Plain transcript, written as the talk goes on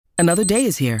Another day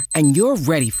is here, and you're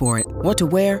ready for it. What to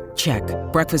wear? Check.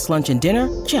 Breakfast, lunch, and dinner?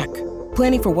 Check.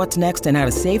 Planning for what's next and how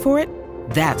to save for it?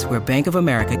 That's where Bank of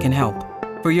America can help.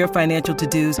 For your financial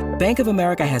to-dos, Bank of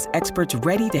America has experts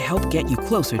ready to help get you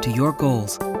closer to your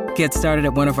goals. Get started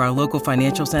at one of our local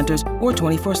financial centers or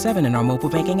 24/7 in our mobile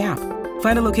banking app.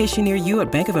 Find a location near you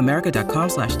at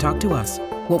bankofamerica.com/talktous.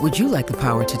 What would you like the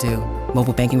power to do?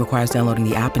 Mobile banking requires downloading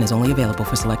the app and is only available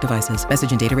for select devices.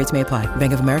 Message and data rates may apply.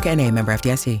 Bank of America N.A., member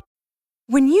FDIC.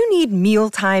 When you need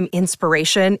mealtime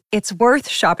inspiration, it's worth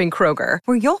shopping Kroger,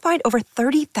 where you'll find over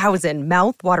 30,000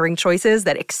 mouth-watering choices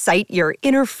that excite your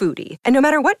inner foodie. And no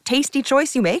matter what tasty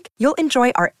choice you make, you'll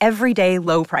enjoy our everyday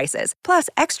low prices, plus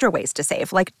extra ways to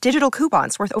save, like digital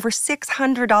coupons worth over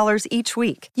 $600 each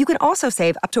week. You can also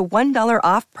save up to $1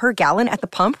 off per gallon at the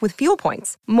pump with fuel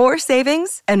points. More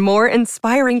savings and more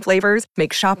inspiring flavors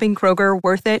make shopping Kroger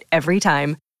worth it every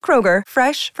time. Kroger,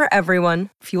 fresh for everyone.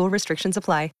 Fuel restrictions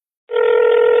apply.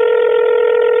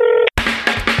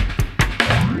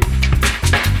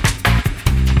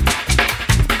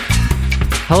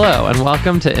 Hello, and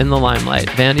welcome to In the Limelight,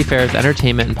 Vanity Fair's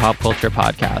entertainment and pop culture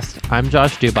podcast. I'm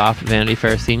Josh Duboff, Vanity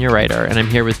Fair senior writer, and I'm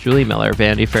here with Julie Miller,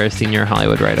 Vanity Fair senior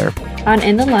Hollywood writer. On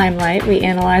In the Limelight, we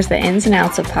analyze the ins and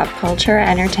outs of pop culture,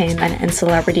 entertainment, and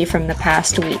celebrity from the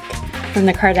past week, from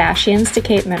the Kardashians to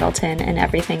Kate Middleton and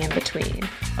everything in between.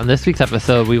 On this week's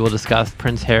episode, we will discuss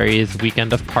Prince Harry's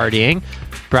weekend of partying,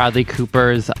 Bradley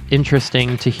Cooper's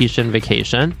interesting Tahitian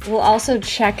vacation. We'll also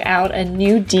check out a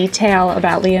new detail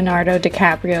about Leonardo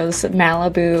DiCaprio's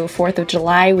Malibu 4th of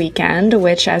July weekend,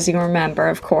 which, as you remember,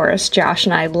 of course, Josh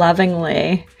and I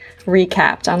lovingly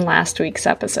recapped on last week's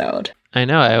episode. I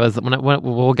know,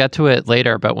 we'll get to it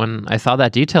later, but when I saw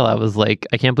that detail, I was like,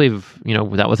 I can't believe,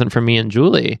 that wasn't for me and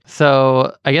Julie.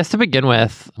 So I guess to begin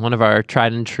with, one of our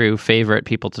tried and true favorite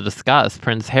people to discuss,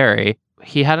 Prince Harry,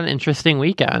 he had an interesting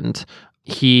weekend.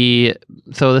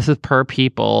 So this is per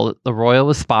People. The royal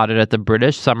was spotted at the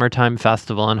British Summertime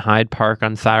Festival in Hyde Park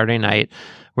on Saturday night,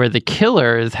 where the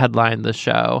Killers headlined the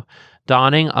show.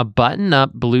 Donning a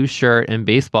button-up blue shirt and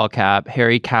baseball cap,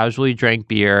 Harry casually drank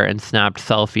beer and snapped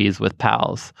selfies with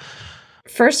pals.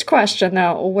 First question,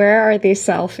 though, where are these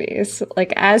selfies?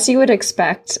 Like, as you would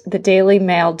expect, the Daily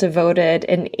Mail devoted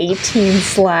an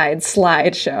 18-slide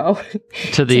slideshow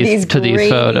to these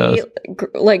photos.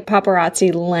 Like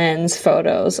paparazzi lens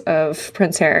photos of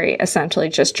Prince Harry essentially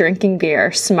just drinking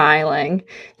beer, smiling,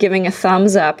 giving a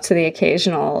thumbs up to the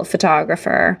occasional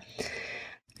photographer,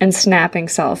 and snapping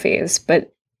selfies,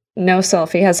 but no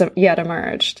selfie has yet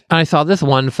emerged. I saw this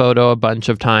one photo a bunch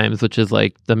of times, which is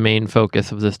like the main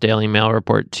focus of this Daily Mail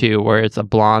report too, where it's a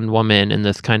blonde woman in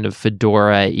this kind of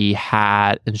fedora-y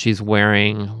hat, and she's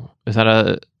wearing, is that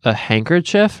a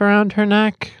handkerchief around her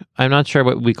neck? I'm not sure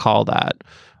what we call that.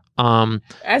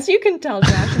 As you can tell,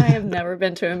 Josh and I have never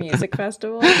been to a music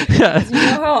festival. Yeah. You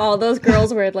know how all those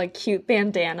girls wear like cute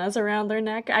bandanas around their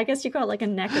neck? I guess you call it like a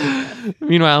neckerchief.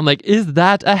 Meanwhile, I'm like, is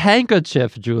that a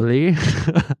handkerchief, Julie?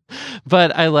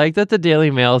 But I like that the Daily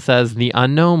Mail says the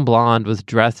unknown blonde was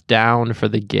dressed down for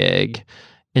the gig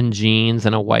in jeans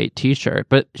and a white t-shirt,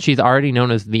 but she's already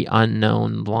known as the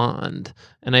unknown blonde.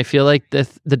 And I feel like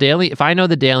if I know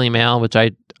the Daily Mail, which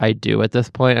I do at this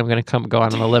point, I'm going to go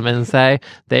on a limb and say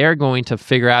they are going to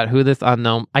figure out who this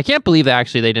unknown, I can't believe that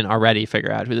actually they didn't already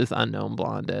figure out who this unknown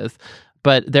blonde is,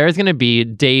 but there's going to be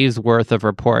days worth of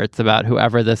reports about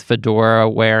whoever this fedora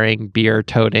wearing, beer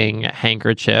toting,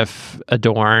 handkerchief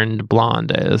adorned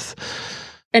blonde is.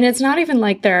 And it's not even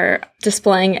like they're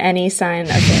displaying any sign of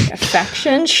like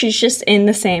affection. She's just in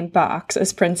the same box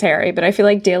as Prince Harry. But I feel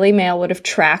like Daily Mail would have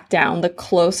tracked down the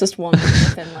closest woman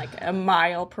within like a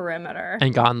mile perimeter.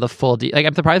 And gotten the full like,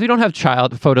 I'm surprised we don't have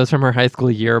child photos from her high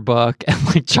school yearbook and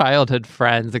like childhood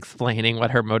friends explaining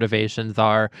what her motivations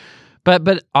are.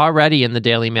 But already in the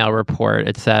Daily Mail report,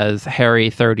 it says Harry,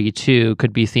 32,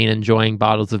 could be seen enjoying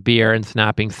bottles of beer and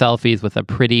snapping selfies with a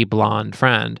pretty blonde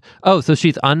friend. Oh, so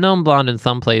she's unknown blonde in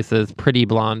some places, pretty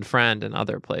blonde friend in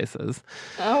other places.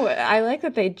 Oh, I like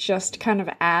that they just kind of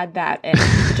add that in,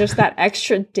 just that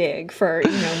extra dig for,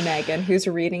 Megan, who's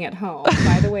reading at home.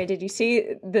 By the way, did you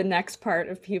see the next part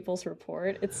of People's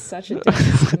Report? It's such a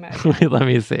dig to Megan. Wait, let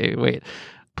me see. Wait.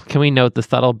 Can we note the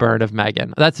subtle burn of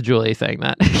Meghan? That's Julie saying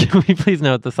that. Can we please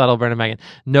note the subtle burn of Meghan?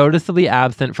 Noticeably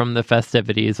absent from the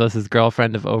festivities was his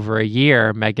girlfriend of over a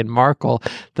year, Meghan Markle.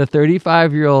 The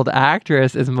 35-year-old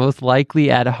actress is most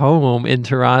likely at home in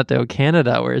Toronto,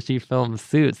 Canada, where she films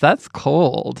Suits. That's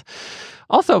cold.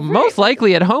 Also, most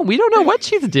likely at home. We don't know what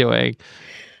she's doing.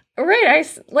 Right.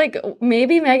 Like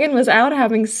maybe Meghan was out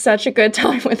having such a good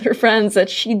time with her friends that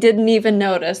she didn't even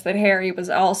notice that Harry was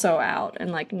also out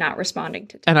and like not responding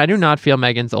to texts. And I do not feel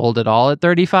Meghan's old at all at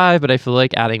 35, but I feel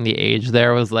like adding the age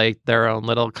there was like their own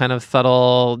little kind of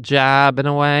subtle jab in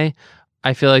a way.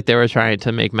 I feel like they were trying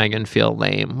to make Meghan feel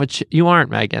lame, which you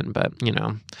aren't, Meghan, but you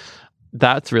know,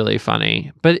 that's really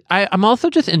funny. But I'm also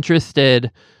just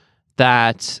interested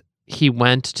that he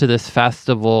went to this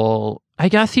festival. I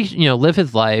guess he, live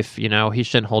his life, he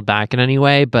shouldn't hold back in any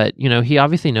way, but, he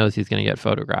obviously knows he's going to get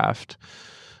photographed.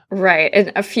 Right.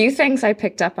 And a few things I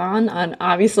picked up on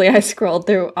obviously I scrolled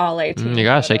through all 18. Oh my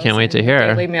gosh, I can't wait to hear.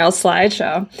 Daily Mail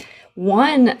slideshow.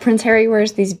 One, Prince Harry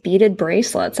wears these beaded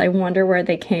bracelets. I wonder where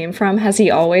they came from. Has he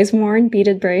always worn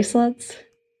beaded bracelets?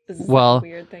 Is this a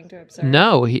weird thing to observe?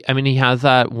 No, he has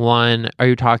that one. Are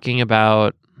you talking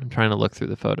about, I'm trying to look through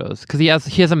the photos, because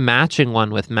he has a matching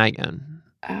one with Meghan.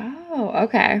 Oh,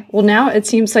 okay. Well, now it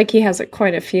seems like he has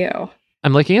quite a few.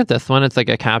 I'm looking at this one. It's like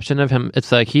a caption of him.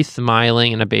 It's like he's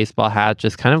smiling in a baseball hat,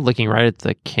 just kind of looking right at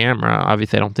the camera.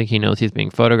 Obviously, I don't think he knows he's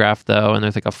being photographed, though. And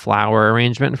there's like a flower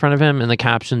arrangement in front of him. And the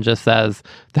caption just says,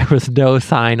 "There was no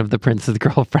sign of the prince's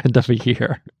girlfriend of a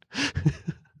year."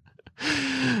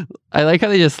 I like how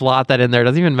they just slot that in there. It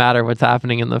doesn't even matter what's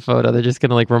happening in the photo. They're just going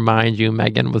to like remind you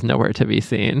Meghan was nowhere to be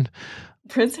seen.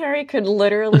 Prince Harry could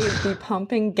literally be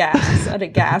pumping gas at a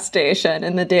gas station,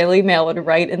 and the Daily Mail would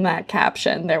write in that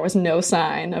caption, "There was no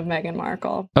sign of Meghan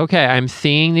Markle." Okay, I'm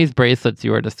seeing these bracelets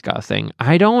you were discussing.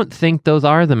 I don't think those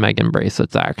are the Meghan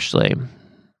bracelets, actually.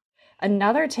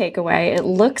 Another takeaway, it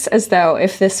looks as though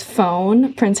if this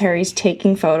phone Prince Harry's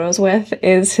taking photos with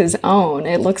is his own.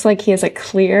 It looks like he has a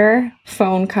clear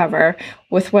phone cover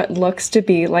with what looks to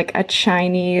be like a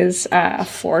Chinese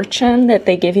fortune that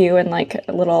they give you in like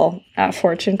little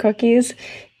fortune cookies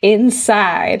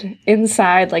inside,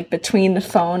 like between the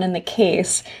phone and the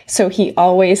case. So he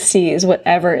always sees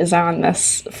whatever is on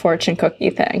this fortune cookie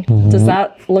thing. Does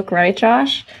that look right,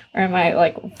 Josh? Or am I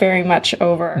like very much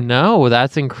over? No,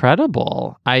 that's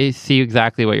incredible. I see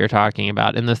exactly what you're talking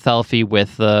about in the selfie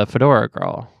with the fedora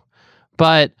girl.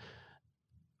 But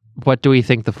what do we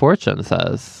think the fortune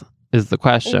says is the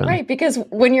question. Right, because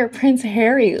when you're Prince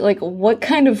Harry, like what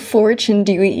kind of fortune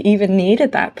do you even need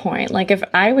at that point? Like if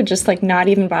I would just like not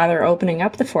even bother opening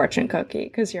up the fortune cookie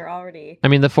because you're already... I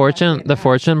mean, the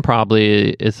fortune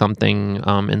probably is something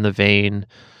in the vein,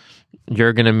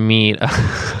 you're going to meet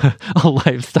a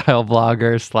lifestyle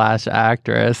blogger /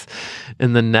 actress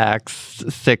in the next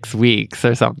 6 weeks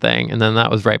or something. And then that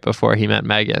was right before he met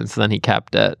Meghan. So then he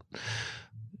kept it.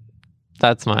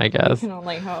 That's my guess. You can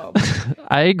only hope.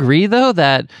 I agree, though,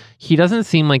 that he doesn't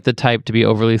seem like the type to be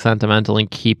overly sentimental and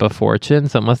keep a fortune.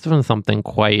 So it must have been something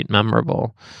quite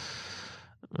memorable.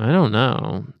 I don't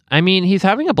know. I mean, he's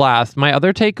having a blast. My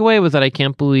other takeaway was that I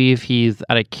can't believe he's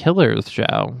at a Killers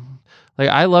show. Like,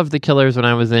 I loved the Killers when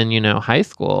I was in, high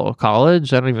school,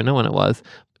 college. I don't even know when it was.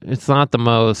 It's not the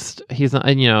most, he's not,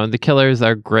 the Killers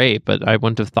are great, but I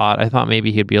wouldn't have thought, I thought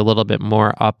maybe he'd be a little bit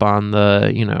more up on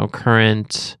the,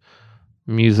 current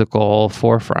musical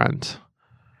forefront.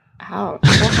 Ouch.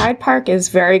 Well, Hyde Park is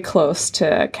very close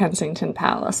to Kensington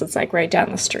Palace. It's like right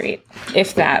down the street,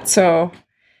 if that. So,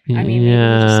 I mean, maybe he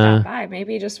just stopped by.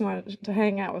 Maybe he just wanted to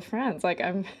hang out with friends.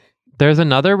 There's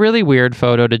another really weird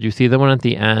photo. Did you see the one at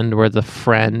the end where the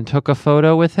friend took a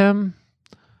photo with him?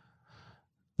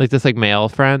 Like this male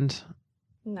friend?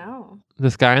 No.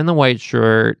 This guy in the white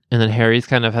shirt, and then Harry's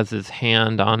kind of has his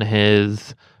hand on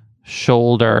his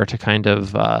shoulder to kind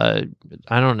of, I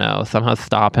don't know, somehow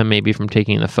stop him maybe from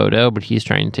taking the photo, but he's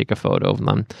trying to take a photo of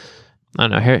them. I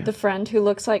don't know. Harry, the friend who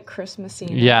looks like Chris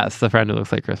Messina. Yes, the friend who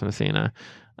looks like Chris Messina.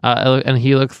 And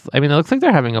he looks, it looks like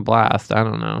they're having a blast. I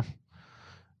don't know.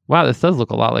 Wow, this does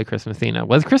look a lot like Chris Messina.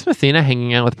 Was Chris Messina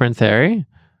hanging out with Prince Harry?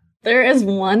 There is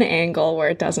one angle where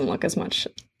it doesn't look as much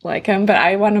like him, but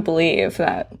I want to believe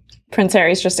that Prince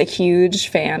Harry's just a huge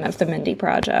fan of the Mindy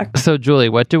Project. So, Julie,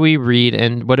 what do we read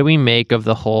and what do we make of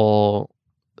the whole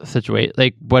situation?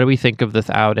 Like, what do we think of this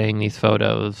outing, these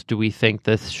photos? Do we think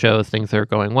this shows things are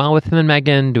going well with him and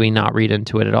Meghan? Do we not read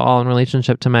into it at all in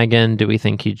relationship to Meghan? Do we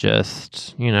think he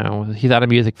just, he's at a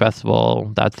music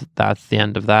festival? That's the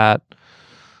end of that.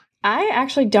 I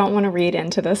actually don't want to read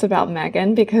into this about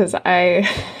Meghan because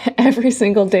every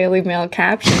single Daily Mail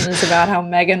caption is about how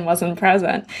Meghan wasn't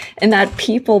present. And that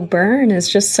people burn is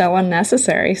just so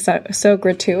unnecessary, so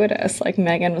gratuitous. Like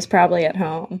Meghan was probably at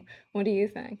home What do you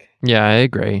think? Yeah, I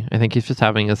agree. I think he's just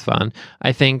having his fun.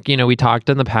 I think, we talked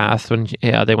in the past when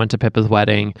they went to Pippa's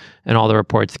wedding and all the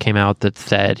reports came out that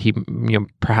said he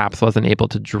perhaps wasn't able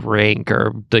to drink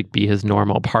or like be his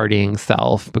normal partying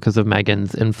self because of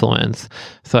Meghan's influence.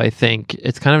 So I think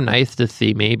it's kind of nice to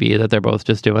see maybe that they're both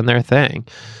just doing their thing.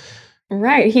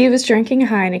 Right. He was drinking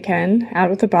Heineken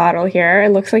out of the bottle here. It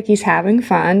looks like he's having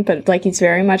fun, but like he's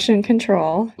very much in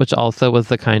control. Which also was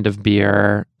the kind of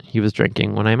beer he was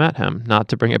drinking when I met him. Not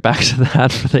to bring it back to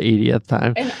that for the 80th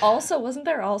time. And also, wasn't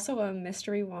there also a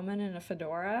mystery woman in a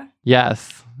fedora?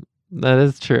 Yes, that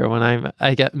is true. When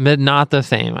I get not the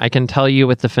same. I can tell you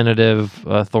with definitive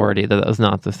authority that was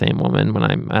not the same woman when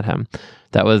I met him.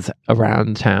 That was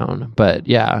around town. But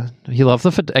yeah, he loves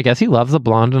I guess he loves a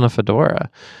blonde in a fedora.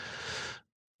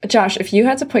 Josh, if you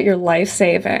had to put your life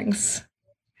savings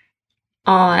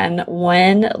on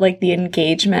when like the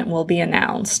engagement will be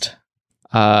announced,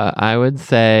 I would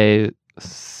say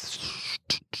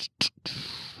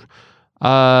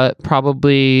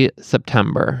probably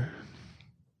September.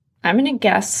 I'm going to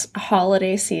guess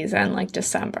holiday season, like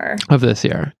December of this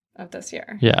year.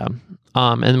 Yeah.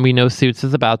 And we know Suits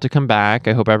is about to come back.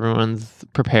 I hope everyone's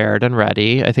prepared and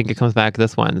ready. I think it comes back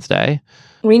this Wednesday.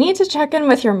 We need to check in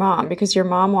with your mom because your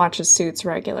mom watches Suits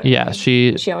regularly. Yeah,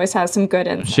 she always has some good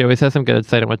insight. She always has some good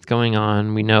insight on what's going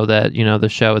on. We know that, the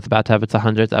show is about to have its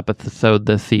 100th episode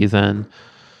this season.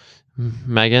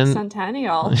 Meghan.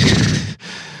 Centennial.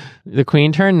 The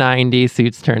Queen turned 90,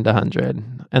 Suits turned 100,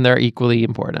 and they're equally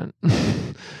important.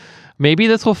 Maybe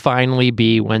this will finally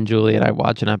be when Julie and I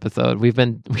watch an episode. We've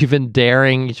been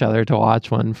daring each other to watch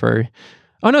one for.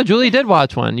 Oh no, Julie did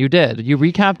watch one. You did. You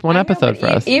recapped one episode for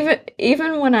us.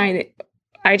 Even when I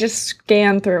just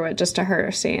scanned through it just to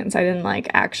her scenes. I didn't like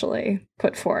actually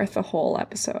put forth the whole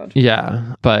episode.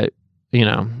 Yeah, but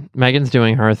Meghan's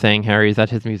doing her thing. Harry's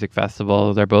at his music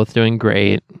festival. They're both doing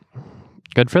great.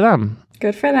 Good for them.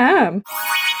 Good for them.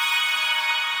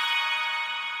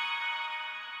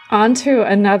 On to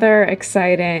another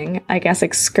exciting, I guess,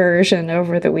 excursion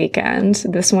over the weekend.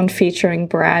 This one featuring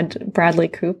Bradley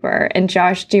Cooper. And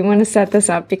Josh, do you want to set this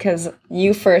up because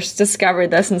you first discovered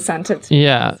this and sent it to me?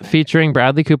 Yeah, featuring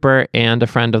Bradley Cooper and a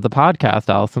friend of the podcast,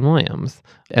 Allison Williams,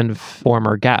 and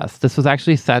former guest. This was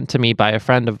actually sent to me by a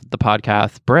friend of the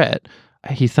podcast, Britt.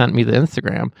 He sent me the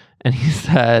Instagram and he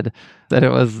said that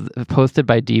it was posted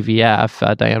by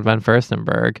DVF, Diane Van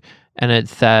Furstenberg, and it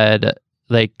said,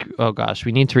 like, oh gosh,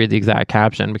 we need to read the exact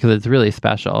caption because it's really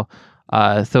special.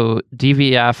 So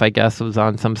DVF, I guess, was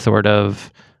on some sort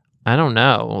of, I don't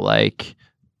know, like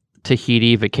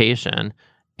Tahiti vacation.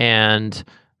 And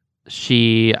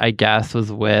she, I guess,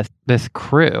 was with this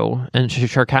crew. And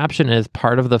her caption is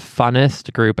part of the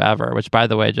funnest group ever, which, by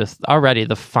the way, just already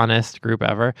the funnest group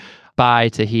ever by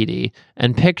Tahiti.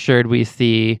 And pictured, we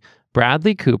see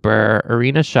Bradley Cooper,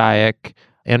 Irina Shayk,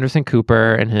 Anderson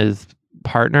Cooper, and his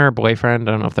partner, boyfriend,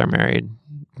 I don't know if they're married.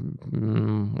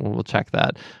 We'll check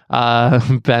that.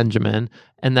 Benjamin.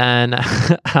 And then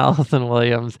Allison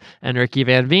Williams and Ricky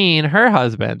Van Veen, her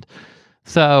husband.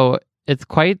 So it's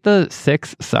quite the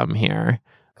six-some here.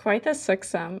 Quite the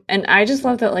six-some. And I just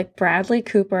love that, like, Bradley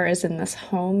Cooper is in this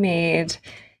homemade...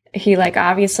 He, like,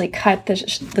 obviously cut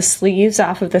the sleeves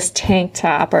off of this tank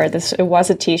top, or it was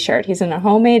a t-shirt. He's in a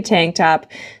homemade tank top,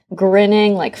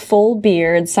 grinning, like, full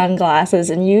beard, sunglasses,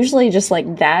 and usually just,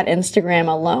 like, that Instagram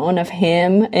alone of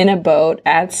him in a boat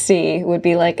at sea would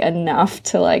be, like, enough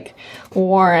to, like,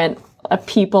 warrant a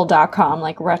people.com,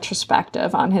 like,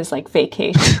 retrospective on his, like,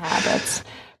 vacation habits.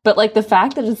 But, like, the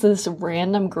fact that it's this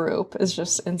random group is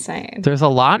just insane. There's a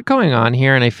lot going on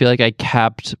here, and I feel like I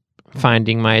kept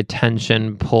finding my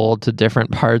attention pulled to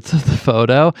different parts of the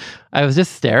photo. I was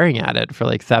just staring at it for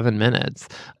like 7 minutes.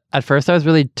 At first, I was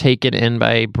really taken in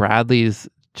by Bradley's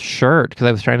shirt because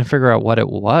I was trying to figure out what it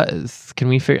was. Can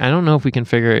we figure? I don't know if we can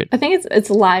figure it. I think it's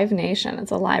Live Nation.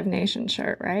 It's a Live Nation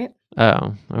shirt, right?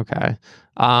 Oh, okay.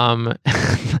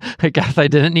 I guess I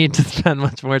didn't need to spend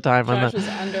much more time on that. Josh was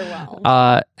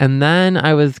underwhelmed. And then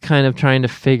I was kind of trying to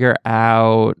figure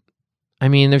out. I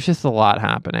mean, there's just a lot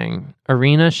happening.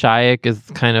 Irina Shayk is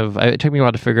kind of, it took me a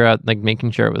while to figure out, like,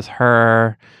 making sure it was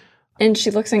her. And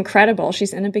she looks incredible.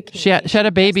 She's in a bikini. She had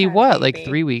a baby, like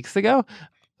 3 weeks ago?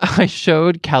 I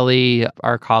showed Kelly,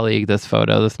 our colleague, this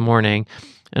photo this morning,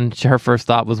 and her first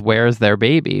thought was, where's their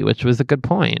baby? Which was a good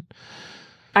point.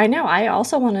 I know. I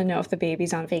also want to know if the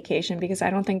baby's on vacation because I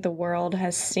don't think the world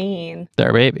has seen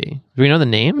their baby. Do we know the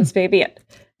name? This baby.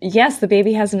 Yes, the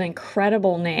baby has an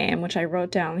incredible name, which I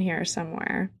wrote down here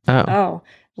somewhere. Oh,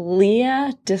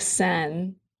 Leah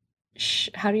Desen.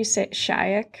 How do you say it?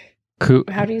 Shayk?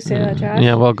 How do you say that, Josh?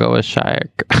 Yeah, we'll go with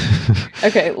Shayak.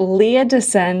 Okay, Leah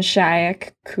Descend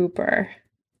Shayak Cooper.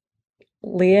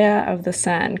 Leah of the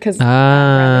Seine, because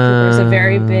Bradley Cooper is a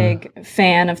very big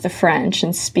fan of the French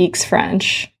and speaks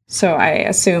French. So I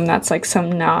assume that's like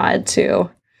some nod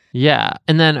to. Yeah.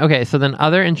 And then, okay, so then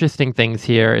other interesting things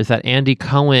here is that Andy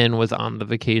Cohen was on the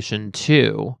vacation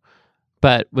too,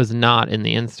 but was not in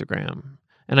the Instagram.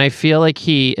 And I feel like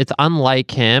it's unlike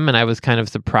him, and I was kind of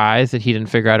surprised that he didn't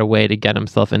figure out a way to get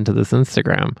himself into this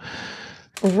Instagram.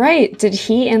 Right. Did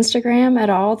he Instagram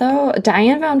at all, though?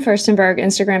 Diane von Furstenberg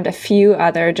Instagrammed a few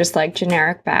other just like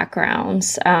generic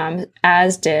backgrounds,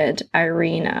 as did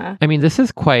Irina. I mean, this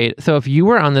is quite... So if you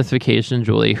were on this vacation,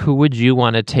 Julie, who would you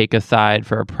want to take aside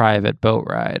for a private boat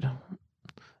ride?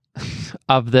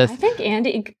 Of this... I think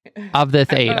Andy... Of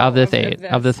this eight. Of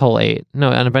this whole 8. No,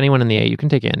 and of anyone in the 8, you can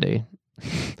take Andy.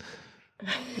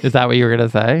 Is that what you were going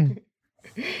to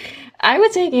say? I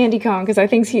would take Andy Cohen because I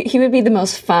think he would be the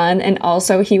most fun, and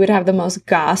also he would have the most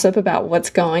gossip about what's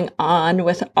going on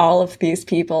with all of these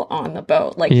people on the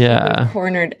boat. Like, he would have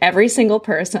cornered every single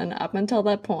person up until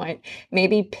that point,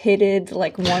 maybe pitted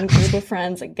like one group of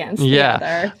friends against the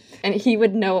other, and he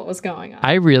would know what was going on.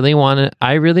 I really want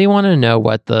to know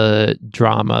what the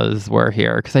dramas were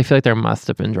here, because I feel like there must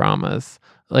have been dramas.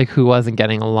 Like, who wasn't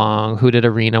getting along? Who did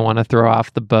Irina want to throw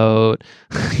off the boat?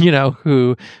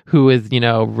 Who is,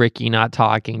 Ricky not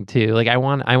talking to? Like, I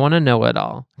want to know it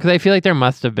all. Because I feel like there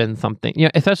must have been something,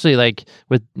 especially like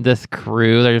with this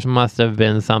crew, there just must have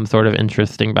been some sort of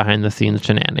interesting behind the scenes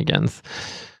shenanigans.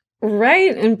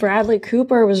 Right, and Bradley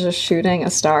Cooper was just shooting A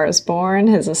Star Is Born,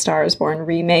 his A Star Is Born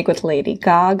remake with Lady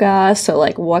Gaga. So,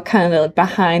 like, what kind of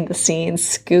behind-the-scenes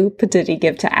scoop did he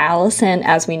give to Allison?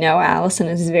 As we know, Allison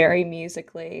is very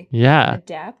musically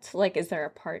adept. Like, is there a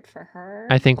part for her?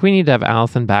 I think we need to have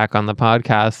Allison back on the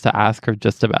podcast to ask her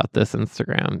just about this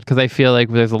Instagram, because I feel like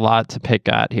there's a lot to pick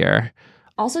at here.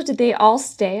 Also, did they all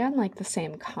stay on, like, the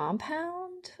same compound?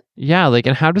 Yeah, like,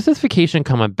 and how does this vacation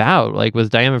come about? Like, was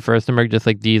Diane Furstenberg just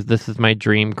like, this is my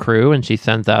dream crew, and she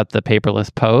sends out the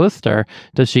paperless post, or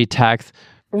does she text?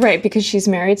 Right, because she's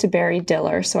married to Barry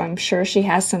Diller, so I'm sure she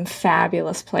has some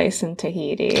fabulous place in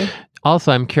Tahiti.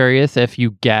 Also, I'm curious if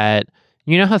you get,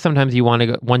 how sometimes you want to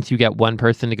go, once you get one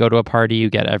person to go to a party, you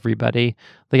get everybody.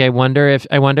 Like, I wonder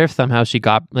if somehow she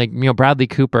got, like, Bradley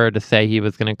Cooper to say he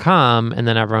was going to come, and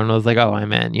then everyone was like, oh,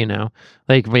 I'm in,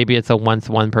 like, maybe it's a once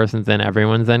one person's in,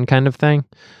 everyone's in kind of thing.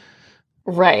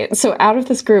 Right. So out of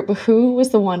this group, who was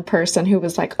the one person who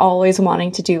was like always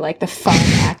wanting to do like the fun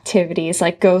activities,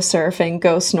 like go surfing,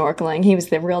 go snorkeling? He was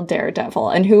the real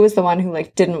daredevil. And who was the one who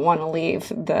like didn't want to leave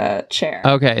the chair?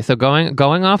 Okay, so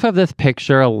going off of this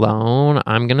picture alone,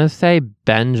 I'm going to say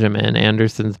Benjamin,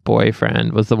 Anderson's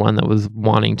boyfriend, was the one that was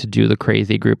wanting to do the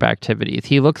crazy group activities.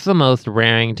 He looks the most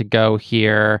raring to go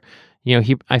here.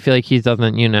 I feel like he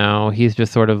doesn't, he's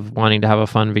just sort of wanting to have a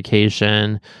fun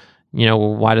vacation.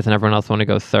 Why doesn't everyone else want to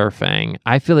go surfing?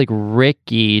 I feel like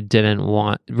Ricky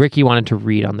wanted to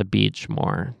read on the beach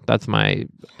more. That's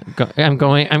I'm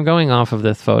going off of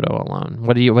this photo alone.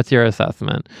 What's your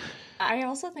assessment? I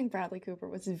also think Bradley Cooper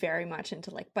was very much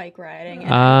into like bike riding.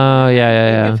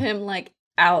 And think of him like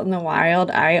out in the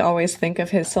wild. I always think of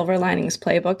his Silver Linings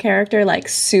Playbook character, like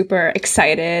super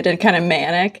excited and kind of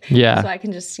manic. Yeah. So I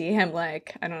can just see him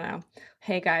like, I don't know.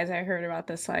 Hey guys, I heard about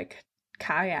this like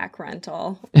kayak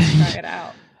rental. Try it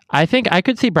out. I think I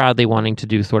could see Bradley wanting to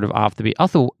do sort of off the beat.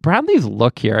 Also, Bradley's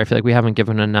look here, I feel like we haven't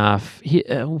given enough.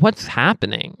 What's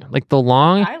happening? Like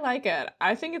I like it.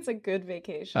 I think it's a good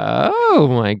vacation. Oh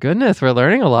my goodness. We're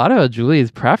learning a lot about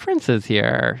Julie's preferences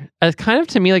here. It's kind of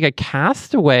to me like a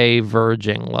Castaway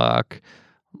Virgin look.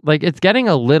 Like it's getting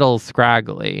a little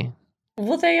scraggly.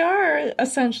 Well, they are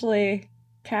essentially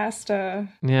Casta.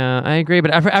 Yeah, I agree.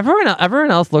 But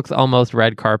everyone else looks almost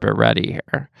red carpet ready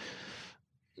here.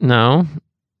 No?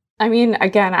 I mean,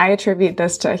 again, I attribute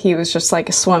this to he was just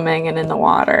like swimming and in the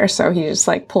water. So he just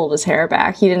like pulled his hair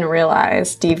back. He didn't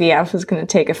realize DVF was going to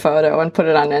take a photo and put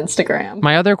it on Instagram.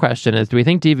 My other question is, do we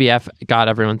think DVF got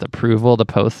everyone's approval to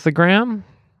post the gram?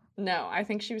 No, I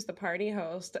think she was the party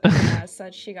host, and as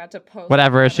such, she got to post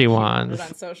whatever she wants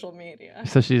on social media.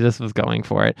 So she just was going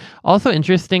for it. Also,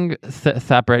 interesting,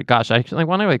 separate. Gosh, I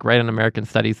want to like write an American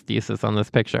Studies thesis on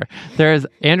this picture. There's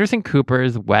Anderson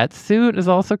Cooper's wetsuit is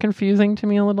also confusing to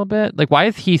me a little bit. Like, why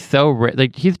is he so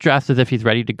like he's dressed as if he's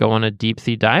ready to go on a deep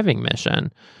sea diving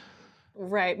mission?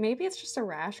 Right. Maybe it's just a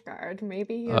rash guard.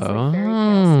 Maybe he has like very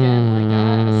pale skin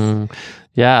like us.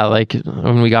 Yeah, like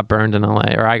when we got burned in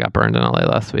LA, or I got burned in LA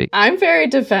last week. I'm very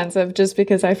defensive just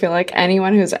because I feel like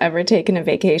anyone who's ever taken a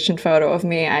vacation photo of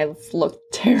me, I look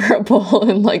terrible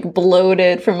and like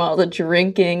bloated from all the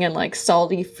drinking and like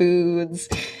salty foods.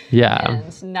 Yeah.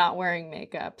 And not wearing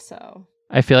makeup. So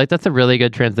I feel like that's a really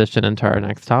good transition into our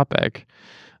next topic,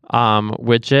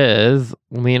 which is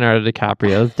Leonardo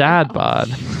DiCaprio's dad bod.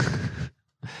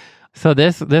 So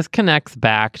this connects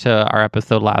back to our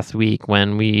episode last week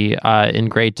when we, in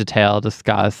great detail,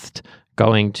 discussed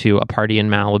going to a party in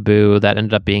Malibu that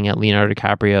ended up being at Leonardo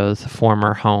DiCaprio's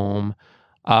former home,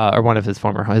 or one of his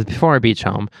former beach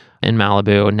home in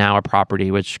Malibu, now a property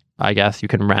which I guess you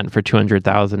can rent for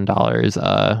 $200,000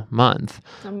 a month.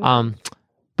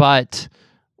 But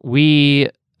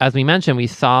as we mentioned, we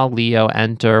saw Leo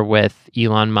enter with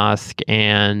Elon Musk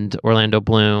and Orlando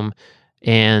Bloom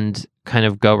and kind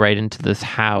of go right into this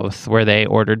house where they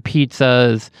ordered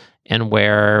pizzas and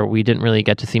where we didn't really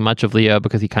get to see much of Leo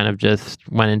because he kind of just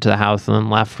went into the house and then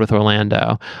left with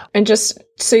Orlando. And just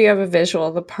so you have a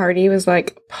visual, the party was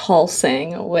like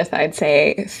pulsing with, I'd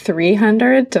say,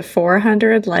 300 to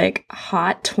 400 like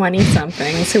hot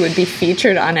 20-somethings who would be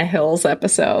featured on a Hills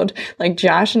episode. Like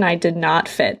Josh and I did not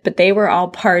fit, but they were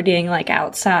all partying like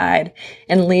outside.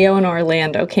 And Leo and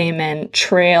Orlando came in,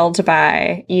 trailed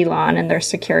by Elon and their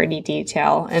security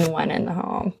detail, and went in the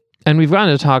home. And we've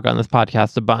gotten to talk on this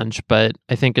podcast a bunch, but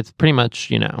I think it's pretty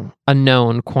much, a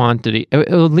known quantity.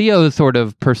 Leo's sort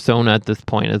of persona at this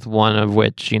point is one of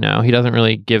which, he doesn't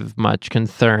really give much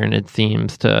concern, it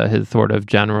seems, to his sort of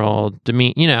general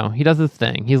demeanor. He does his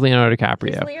thing. He's Leonardo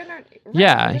DiCaprio.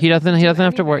 Yeah, he doesn't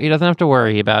have to worry. He doesn't have to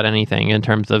worry about anything in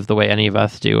terms of the way any of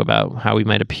us do about how we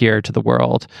might appear to the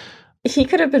world. He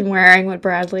could have been wearing what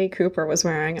Bradley Cooper was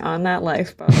wearing on that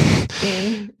lifeboat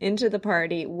into the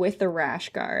party with the rash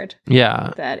guard.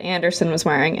 Yeah. That Anderson was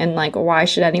wearing. And like, why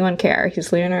should anyone care?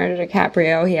 He's Leonardo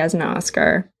DiCaprio. He has an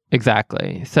Oscar.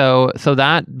 Exactly. So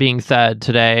that being said,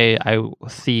 today I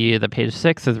see that Page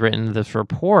Six has written this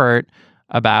report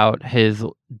about his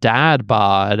dad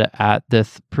bod at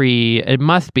this it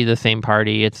must be the same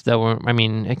party. It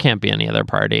can't be any other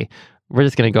party. We're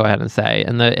just going to go ahead and say.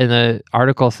 And the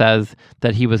article says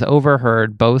that he was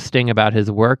overheard boasting about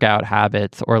his workout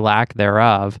habits or lack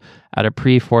thereof at a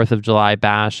pre-4th of July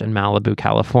bash in Malibu,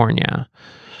 California.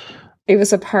 It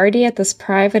was a party at this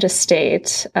private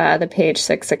estate, the Page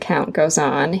Six account goes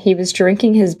on. He was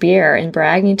drinking his beer and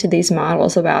bragging to these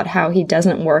models about how he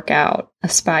doesn't work out, a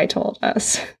spy told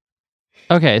us.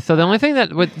 Okay, so the only thing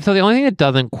that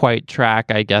doesn't quite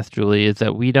track, I guess, Julie, is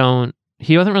that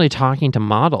he wasn't really talking to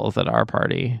models at our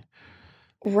party.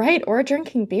 Right, or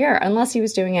drinking beer, unless he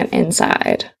was doing it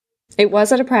inside. It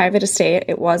was at a private estate.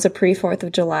 It was a pre-4th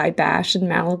of July bash in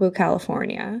Malibu,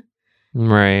 California.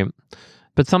 Right.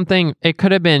 But it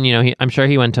could have been, I'm sure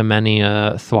he went to many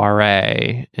a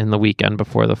soiree in the weekend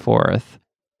before the 4th.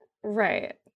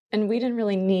 Right. And we didn't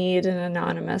really need an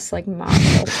anonymous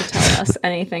model to tell us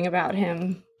anything about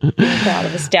him being proud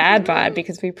of his dad bod,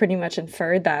 because we pretty much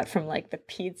inferred that from the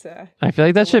pizza. I feel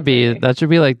like that should be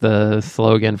like the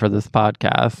slogan for this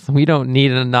podcast. We don't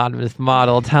need an anonymous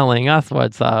model telling us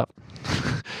what's up.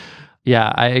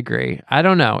 Yeah, I agree. I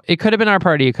don't know. It could have been our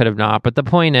party, it could have not. But the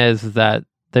point is that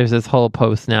there's this whole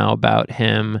post now about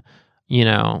him,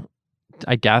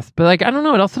 I guess. But I don't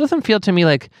know. It also doesn't feel to me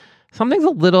like something's a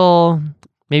little.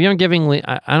 Maybe I'm giving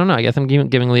I don't know. I guess I'm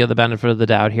giving Leo the benefit of the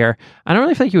doubt here. I don't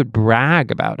really feel like he would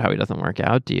brag about how he doesn't work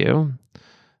out. Do you?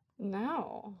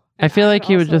 No. I feel like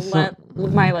he would just let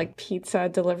my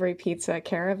delivery pizza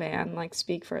caravan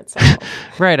speak for itself.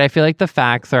 Right. I feel like the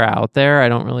facts are out there. I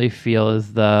don't really feel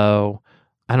as though,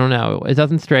 I don't know. It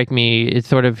doesn't strike me.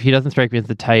 He doesn't strike me as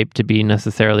the type to be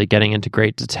necessarily getting into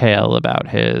great detail about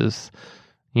his,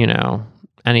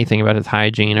 anything about his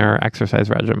hygiene or exercise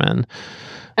regimen.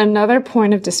 Another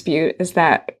point of dispute is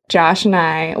that Josh and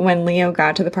I, when Leo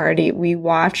got to the party, we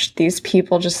watched these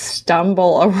people just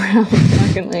stumble around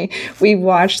drunkenly. We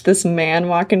watched this man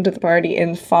walk into the party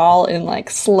and fall in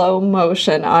slow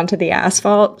motion onto the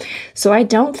asphalt. So I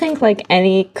don't think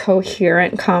any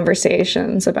coherent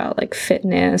conversations about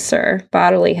fitness or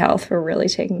bodily health were really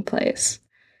taking place.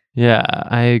 Yeah,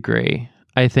 I agree.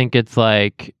 I think it's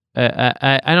I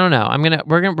don't know.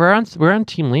 We're on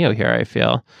Team Leo here, I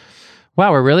feel.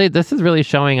 Wow, this is really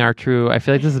showing our true, I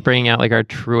feel like this is bringing out our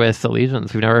truest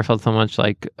allegiance. We've never felt so much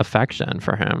affection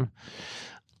for him.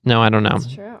 No, I don't know.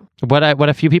 That's true. What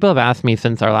a few people have asked me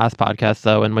since our last podcast,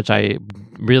 though, in which I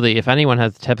really, if anyone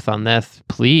has tips on this,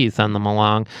 please send them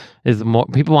along, is more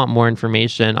people want more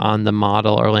information on the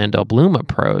model Orlando Bloom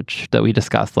approach that we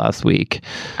discussed last week.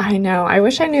 I know. I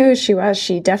wish I knew who she was.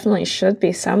 She definitely should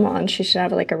be someone. She should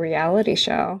have like a reality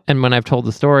show. And when I've told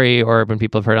the story, or when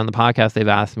people have heard on the podcast, they've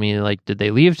asked me, like, did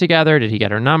they leave together? Did he get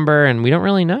her number? And we don't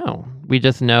really know. We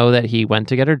just know that he went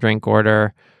to get her drink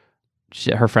order.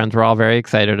 Her friends were all very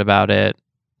excited about it.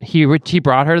 He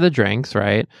brought her the drinks,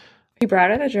 right? He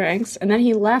brought her the drinks, and then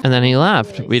he left. And then he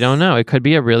left. We don't know. It could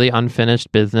be a really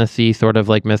unfinished businessy sort of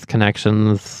like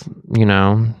misconnections, you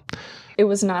know. It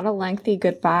was not a lengthy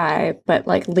goodbye, but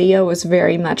like Leo was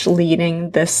very much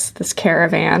leading this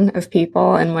caravan of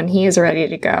people, and when he is ready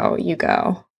to go, you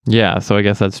go. Yeah, so I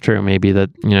guess that's true. Maybe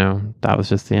that, you know, that was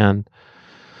just the end.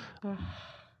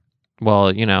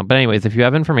 Well, you know, but anyways, if you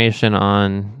have information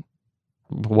on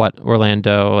what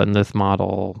Orlando and this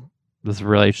model, this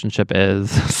relationship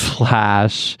is, /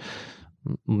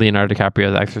 Leonardo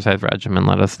DiCaprio's exercise regimen,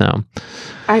 let us know.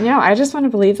 I know. I just want to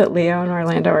believe that Leo and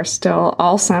Orlando are still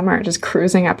all summer just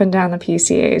cruising up and down the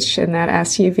PCH in that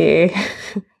SUV.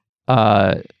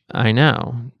 I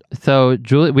know. So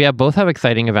Julie, we both have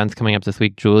exciting events coming up this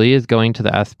week. Julie is going to the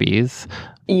ESPYs.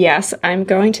 Yes, I'm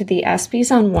going to the ESPYs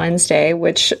on Wednesday,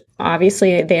 which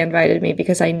obviously they invited me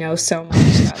because I know so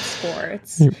much about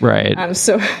sports. Right.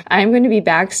 So I'm going to be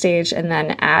backstage and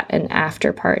then at an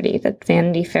after party that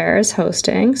Vanity Fair is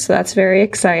hosting. So that's very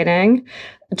exciting.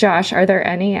 Josh, are there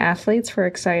any athletes we're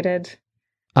excited?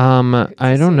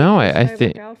 I don't know. I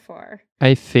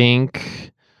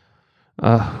think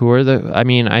who are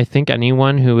I think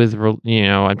anyone who is, you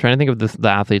know, I'm trying to think of the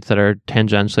athletes that are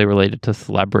tangentially related to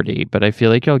celebrity, but I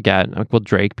feel like will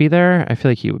Drake be there? I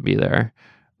feel like he would be there.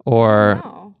 Or,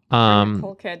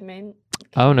 Nicole Kidman.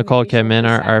 Nicole Kidman,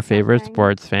 our favorite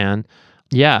sports fan.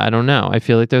 Yeah, I don't know. I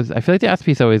feel like the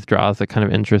ESPYs always draws a kind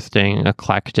of interesting,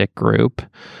 eclectic group.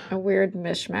 A weird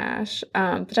mishmash.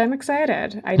 But I'm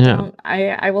excited.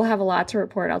 I will have a lot to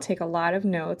report. I'll take a lot of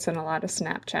notes and a lot of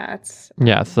Snapchats.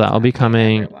 Yeah, so that'll be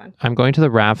coming. I'm going to the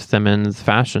Raf Simons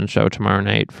fashion show tomorrow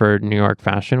night for New York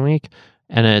Fashion Week.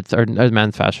 And it's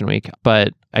Men's Fashion Week.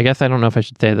 But I guess I don't know if I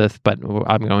should say this, but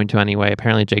I'm going to anyway.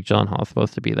 Apparently Jake Gyllenhaal is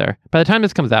supposed to be there. By the time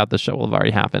this comes out, the show will have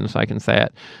already happened, so I can say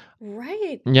it.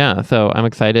 Right. Yeah, so I'm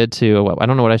excited to, I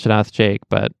don't know what I should ask Jake,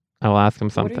 but I will ask him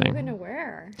something. What are you going to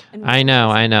wear? I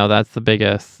know. That's the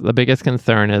biggest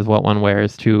concern is what one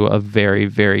wears to a very,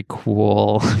 very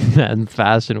cool Men's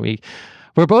Fashion Week.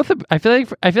 We're both, I feel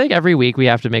like every week we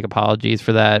have to make apologies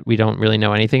for that. We don't really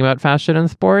know anything about fashion and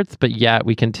sports, but yet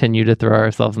we continue to throw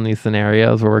ourselves in these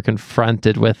scenarios where we're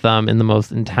confronted with them in the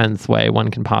most intense way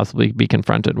one can possibly be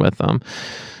confronted with them.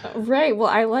 Right. Well,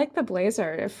 I like the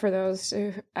blazer. For those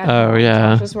who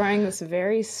yeah, Josh is wearing this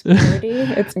very sporty.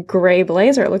 It's gray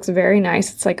blazer. It looks very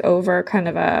nice. It's like over kind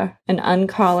of an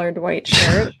uncollared white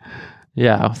shirt.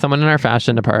 Yeah, someone in our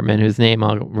fashion department whose name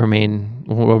will remain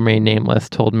nameless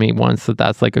told me once that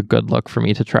that's like a good look for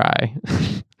me to try,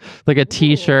 like a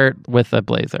T-shirt with a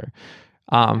blazer.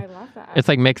 I love that. It's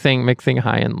like mixing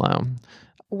high and low.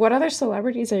 What other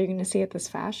celebrities are you going to see at this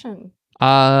fashion?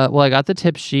 Well, I got the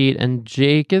tip sheet, and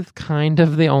Jake is kind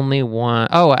of the only one.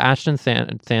 Oh, Ashton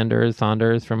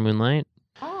Saunders from Moonlight.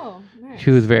 Oh, nice.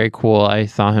 Who's very cool. I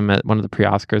saw him at one of the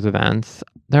pre-Oscars events.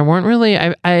 There weren't really,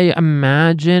 I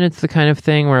imagine it's the kind of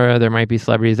thing where there might be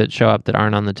celebrities that show up that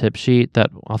aren't on the tip sheet that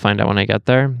I'll find out when I get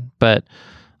there. But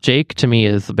Jake, to me,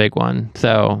 is the big one.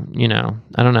 So, you know,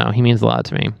 I don't know. He means a lot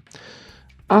to me.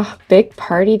 Oh, big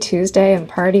party Tuesday and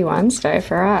party Wednesday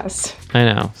for us. I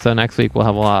know. So next week we'll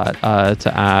have a lot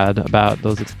to add about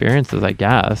those experiences, I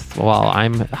guess. While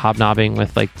I'm hobnobbing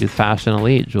with like these fashion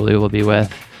elite, Julie will be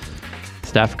with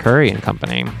Steph Curry and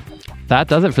company. That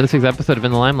does it for this week's episode of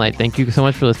In the Limelight. Thank you so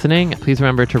much for listening. Please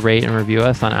remember to rate and review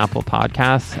us on Apple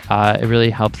Podcasts. It really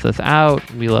helps us out.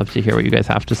 We love to hear what you guys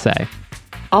have to say.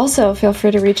 Also, feel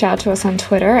free to reach out to us on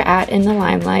Twitter at In the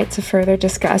Limelight to further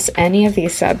discuss any of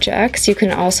these subjects. You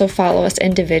can also follow us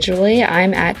individually.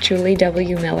 I'm at Julie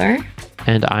W. Miller.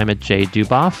 And I'm at Jay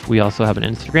Duboff. We also have an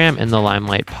Instagram, In the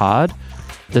Limelight Pod.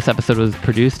 This episode was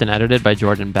produced and edited by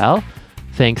Jordan Bell.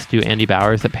 Thanks to Andy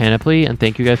Bowers at Panoply, and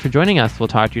thank you guys for joining us. We'll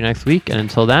talk to you next week, and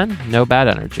until then, no bad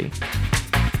energy.